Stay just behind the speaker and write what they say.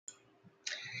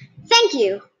Thank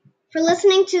you for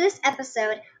listening to this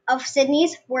episode of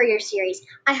Sydney's Warrior Series.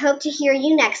 I hope to hear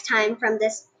you next time from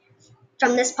this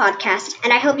podcast,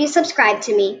 and I hope you subscribe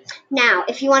to me. Now,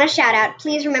 if you want a shout out,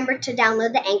 please remember to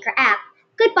download the Anchor app.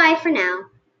 Goodbye for now.